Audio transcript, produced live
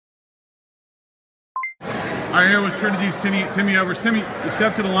Right here with Trinity's Timmy Overs. Timmy, you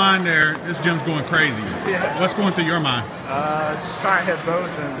step to the line there. This gym's going crazy. Yeah. What's going through your mind? Just try and hit both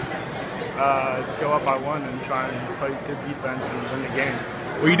and go up by one and try and play good defense and win the game.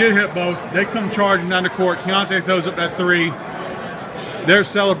 Well, you did hit both. They come charging down the court. Keontae throws up that three. They're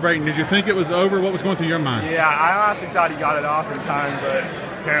celebrating. Did you think it was over? What was going through your mind? Yeah, I honestly thought he got it off in time, but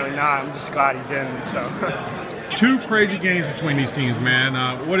apparently not. I'm just glad he didn't. So. Two crazy games between these teams,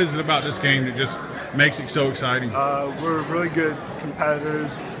 man. What is it about this game that just makes it so exciting? We're really good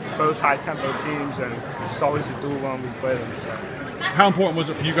competitors, both high-tempo teams, and it's always a duel when we play them. So. How important was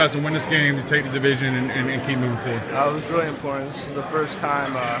it for you guys to win this game, to take the division and keep moving forward? It was really important. This is the first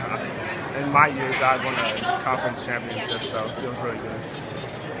time in my years I've won a conference championship, so it feels really good.